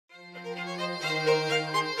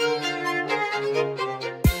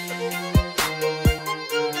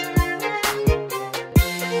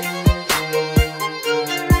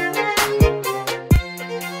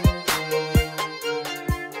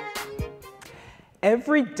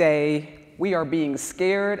Every day, we are being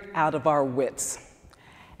scared out of our wits.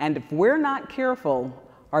 And if we're not careful,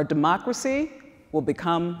 our democracy will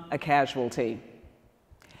become a casualty.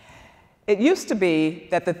 It used to be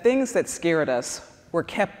that the things that scared us were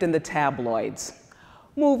kept in the tabloids.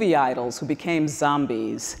 Movie idols who became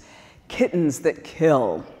zombies, kittens that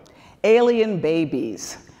kill, alien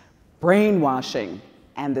babies, brainwashing,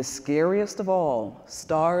 and the scariest of all,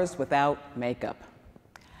 stars without makeup.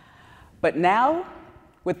 But now,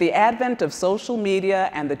 with the advent of social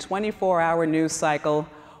media and the 24-hour news cycle,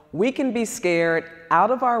 we can be scared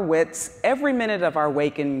out of our wits every minute of our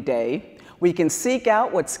waking day. We can seek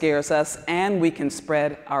out what scares us, and we can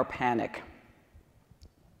spread our panic.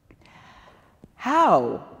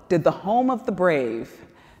 How did the home of the brave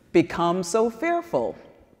become so fearful?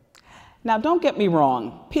 Now, don't get me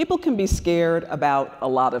wrong. People can be scared about a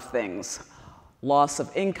lot of things. Loss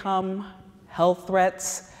of income, health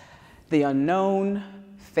threats, the unknown,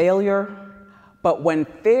 failure. But when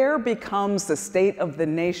fear becomes the state of the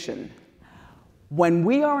nation, when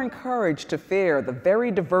we are encouraged to fear the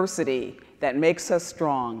very diversity that makes us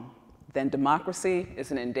strong, then democracy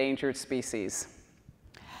is an endangered species.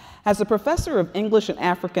 As a professor of English and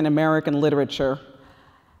African American literature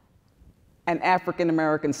and African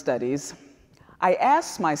American studies, I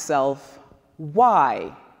asked myself,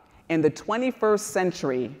 why in the 21st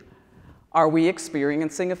century are we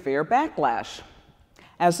experiencing a fear backlash?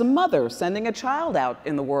 As a mother sending a child out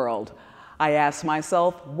in the world, I asked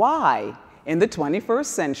myself, why in the 21st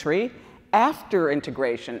century, after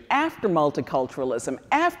integration, after multiculturalism,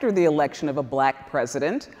 after the election of a Black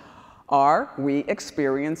president, are we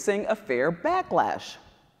experiencing a fear backlash?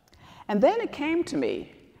 And then it came to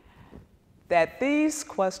me that these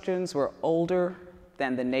questions were older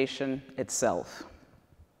than the nation itself.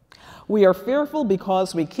 We are fearful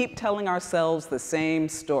because we keep telling ourselves the same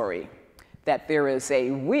story, that there is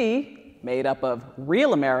a we made up of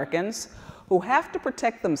real Americans who have to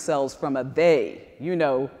protect themselves from a they, you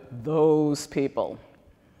know, those people.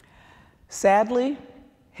 Sadly,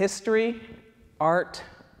 history, art,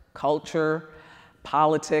 culture,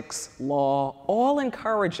 politics, law, all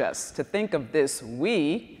encourage us to think of this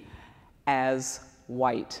we as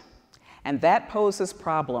white. And that poses a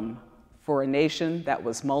problem for a nation that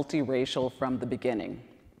was multiracial from the beginning.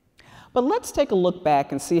 But let's take a look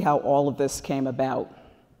back and see how all of this came about.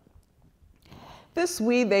 This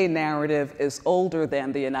we-they narrative is older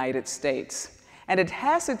than the United States, and it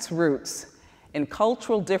has its roots in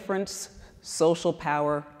cultural difference, social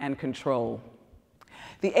power, and control.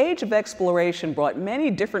 The age of exploration brought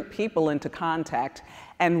many different people into contact,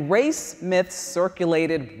 and race myths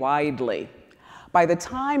circulated widely. By the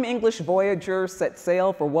time English voyagers set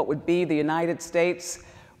sail for what would be the United States,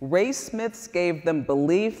 race myths gave them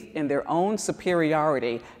belief in their own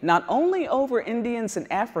superiority, not only over Indians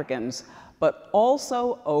and Africans, but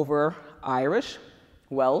also over Irish,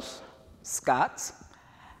 Welsh, Scots,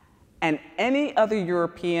 and any other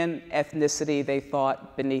European ethnicity they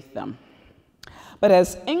thought beneath them. But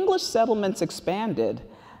as English settlements expanded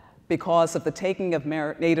because of the taking of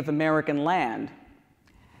Native American land,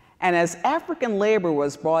 and as African labor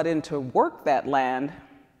was brought in to work that land,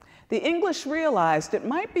 the English realized it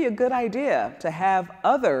might be a good idea to have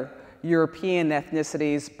other European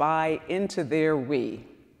ethnicities buy into their we.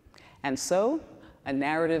 And so a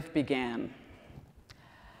narrative began.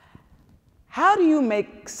 How do you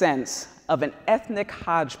make sense of an ethnic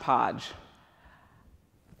hodgepodge,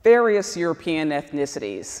 various European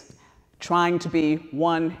ethnicities trying to be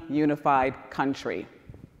one unified country?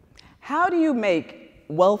 How do you make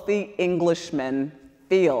wealthy Englishmen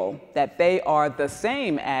feel that they are the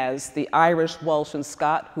same as the Irish, Welsh, and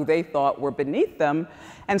Scot who they thought were beneath them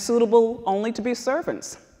and suitable only to be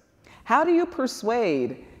servants? How do you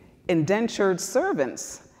persuade indentured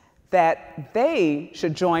servants that they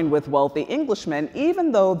should join with wealthy Englishmen,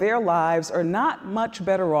 even though their lives are not much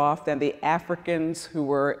better off than the Africans who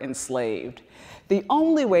were enslaved? The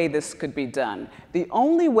only way this could be done, the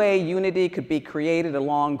only way unity could be created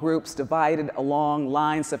along groups divided along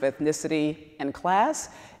lines of ethnicity and class,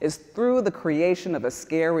 is through the creation of a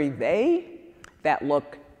scary they that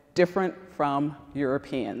look different from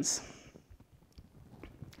Europeans.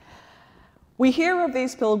 We hear of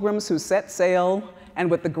these pilgrims who set sail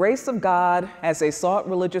and with the grace of God, as they sought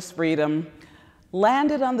religious freedom,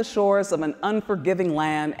 landed on the shores of an unforgiving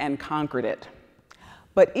land and conquered it.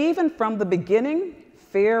 But even from the beginning,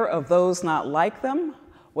 fear of those not like them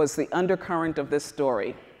was the undercurrent of this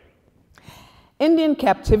story. Indian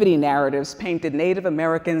captivity narratives painted Native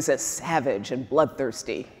Americans as savage and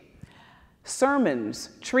bloodthirsty. Sermons,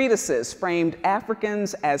 treatises framed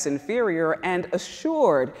Africans as inferior and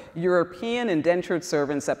assured European indentured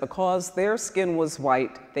servants that because their skin was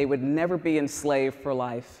white, they would never be enslaved for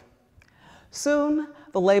life. Soon,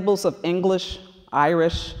 the labels of English,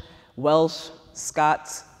 Irish, Welsh,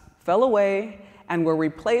 Scots fell away and were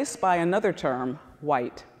replaced by another term,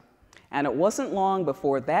 white. And it wasn't long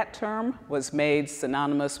before that term was made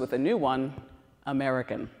synonymous with a new one,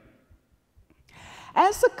 American.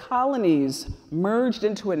 As the colonies merged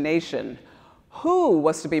into a nation, who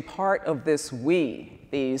was to be part of this we,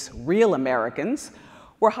 these real Americans,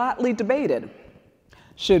 were hotly debated.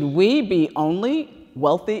 Should we be only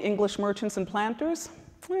wealthy English merchants and planters?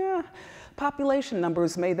 Population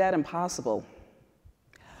numbers made that impossible.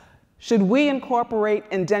 Should we incorporate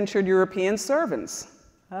indentured European servants?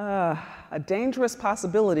 A dangerous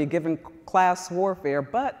possibility given class warfare,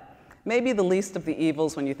 but maybe the least of the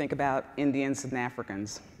evils when you think about Indians and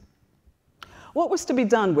Africans. What was to be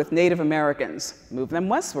done with Native Americans? Move them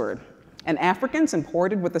westward. And Africans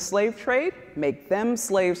imported with the slave trade? Make them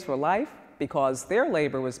slaves for life because their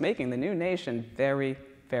labor was making the new nation very,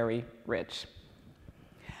 very rich.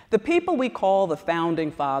 The people we call the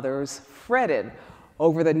Founding Fathers fretted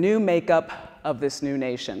over the new makeup of this new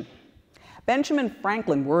nation. Benjamin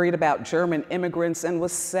Franklin worried about German immigrants and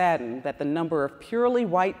was saddened that the number of purely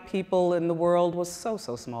white people in the world was so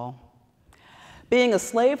small. Being a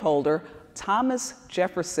slaveholder, Thomas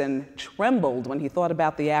Jefferson trembled when he thought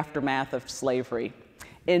about the aftermath of slavery.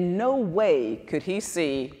 In no way could he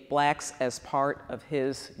see blacks as part of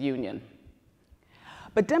his union.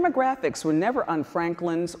 But demographics were never on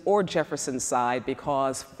Franklin's or Jefferson's side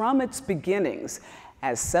because from its beginnings,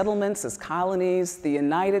 as settlements, as colonies, the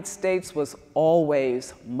United States was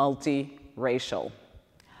always multiracial.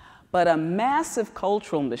 But a massive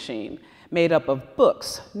cultural machine made up of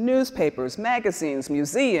books, newspapers, magazines,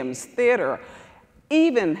 museums, theater,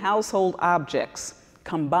 even household objects,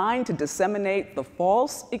 combined to disseminate the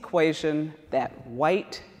false equation that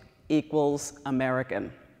white equals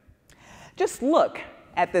American. Just look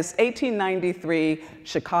at this 1893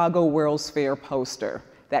 Chicago World's Fair poster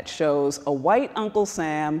that shows a white Uncle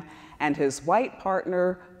Sam and his white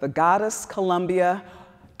partner, the goddess Columbia,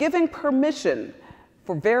 giving permission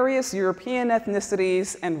for various European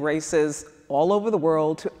ethnicities and races all over the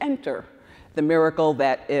world to enter the miracle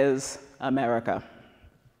that is America.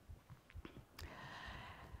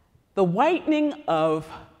 The whitening of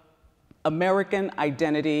American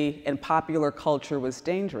identity and popular culture was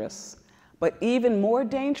dangerous, but even more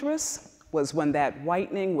dangerous was when that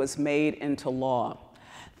whitening was made into law.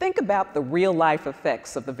 Think about the real-life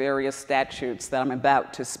effects of the various statutes that I'm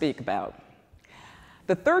about to speak about.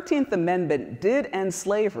 The 13th Amendment did end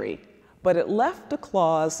slavery, but it left a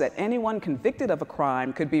clause that anyone convicted of a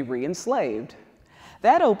crime could be re-enslaved.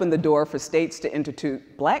 That opened the door for states to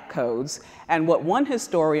institute black codes and what one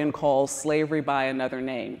historian calls slavery by another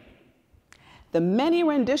name. The many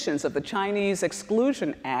renditions of the Chinese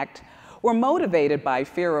Exclusion Act were motivated by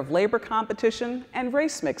fear of labor competition and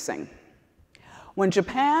race mixing. When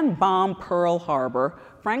Japan bombed Pearl Harbor,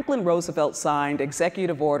 Franklin Roosevelt signed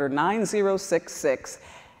Executive Order 9066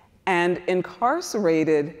 and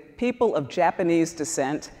incarcerated people of Japanese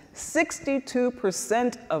descent,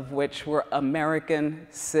 62% of which were American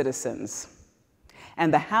citizens.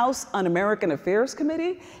 And the House Un-American Affairs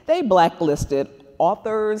Committee, they blacklisted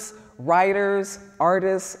authors, writers,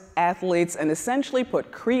 artists, athletes, and essentially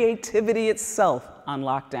put creativity itself on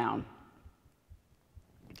lockdown.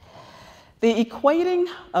 The equating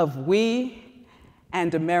of we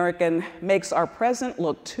and American makes our present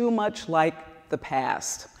look too much like the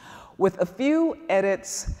past. With a few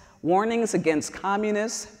edits, warnings against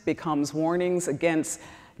communists becomes warnings against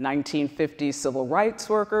 1950s civil rights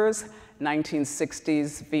workers,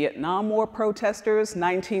 1960s Vietnam War protesters,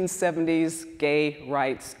 1970s gay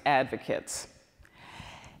rights advocates.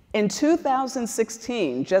 In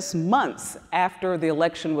 2016, just months after the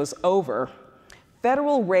election was over,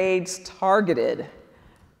 federal raids targeted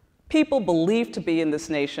people believed to be in this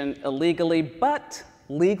nation illegally, but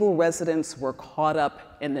legal residents were caught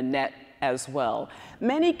up in the net as well.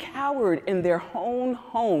 Many cowered in their own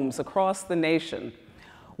homes across the nation.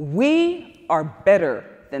 We are better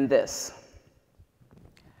than this.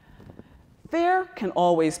 Fear can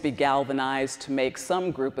always be galvanized to make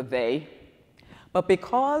some group a they, but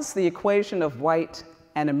because the equation of white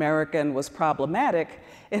and American was problematic,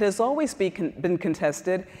 it has always been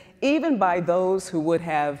contested, even by those who would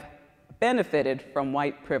have benefited from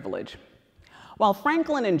white privilege. While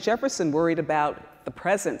Franklin and Jefferson worried about the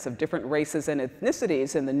presence of different races and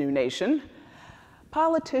ethnicities in the new nation,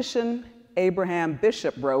 politician Abraham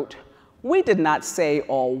Bishop wrote, We did not say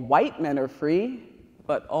all white men are free,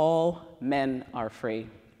 but all men are free.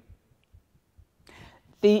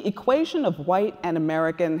 The equation of white and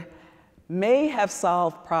American may have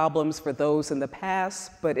solved problems for those in the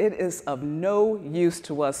past, but it is of no use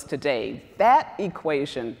to us today. That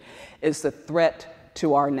equation is the threat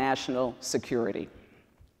to our national security.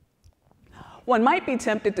 One might be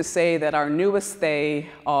tempted to say that our newest they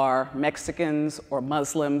are Mexicans or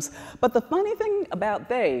Muslims, but the funny thing about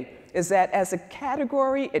they is that as a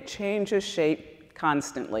category, it changes shape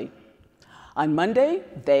constantly. On Monday,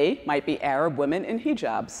 they might be Arab women in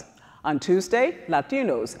hijabs. On Tuesday,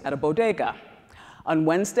 Latinos at a bodega. On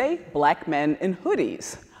Wednesday, black men in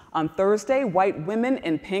hoodies. On Thursday, white women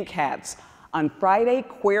in pink hats. On Friday,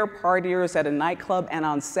 queer partiers at a nightclub. And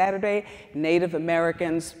on Saturday, Native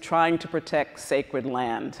Americans trying to protect sacred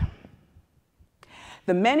land.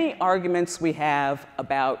 The many arguments we have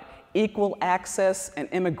about equal access and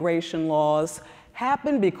immigration laws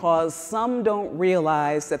happen because some don't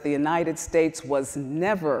realize that the United States was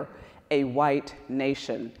never a white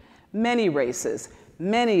nation. Many races,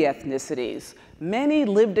 many ethnicities, many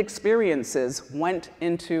lived experiences went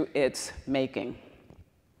into its making.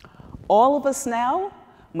 All of us now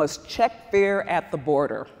must check fear at the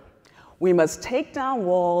border. We must take down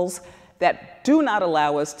walls that do not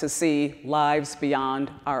allow us to see lives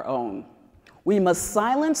beyond our own. We must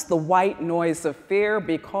silence the white noise of fear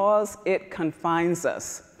because it confines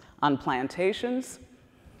us on plantations,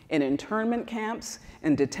 in internment camps,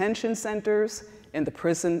 in detention centers, in the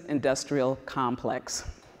prison industrial complex.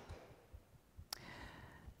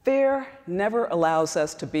 Fear never allows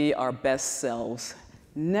us to be our best selves,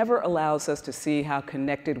 never allows us to see how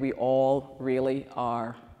connected we all really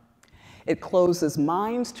are. It closes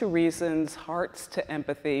minds to reasons, hearts to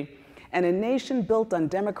empathy, and a nation built on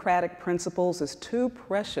democratic principles is too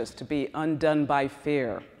precious to be undone by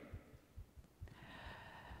fear.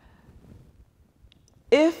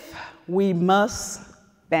 If we must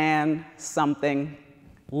ban something,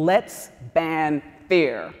 let's ban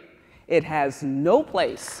fear. It has no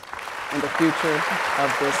place in the future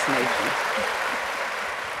of this nation.